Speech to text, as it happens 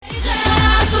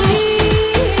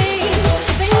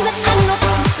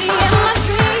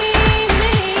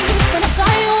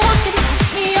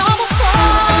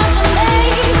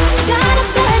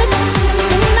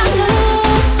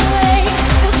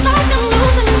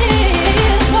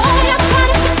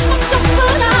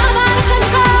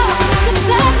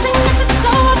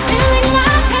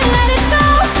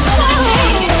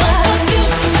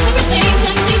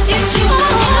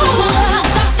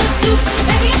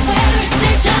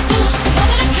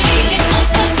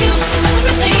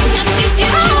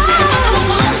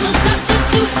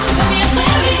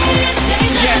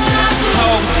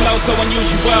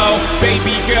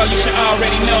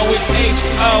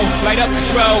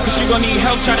go, cause you gon' need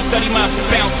help trying to study my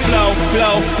bounce flow,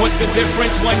 blow. What's the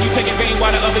difference? One you take it vain while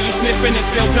the other you sniffing and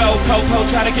still dope. Popo,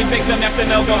 try to convict them, that's a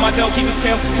no-go. My dough keep the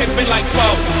scales tipping like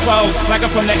foes, like I'm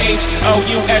from the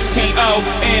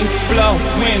H-O-U-S-T-O-N, blow,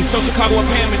 win. So Chicago up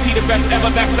him, is he the best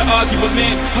ever? That's the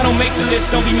argument. I don't make the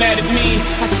list, don't be mad at me.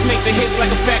 I just make the hits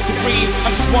like a factory.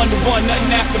 I'm just one to one,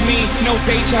 nothing after me. No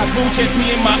deja vu, just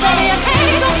me and my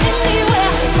own.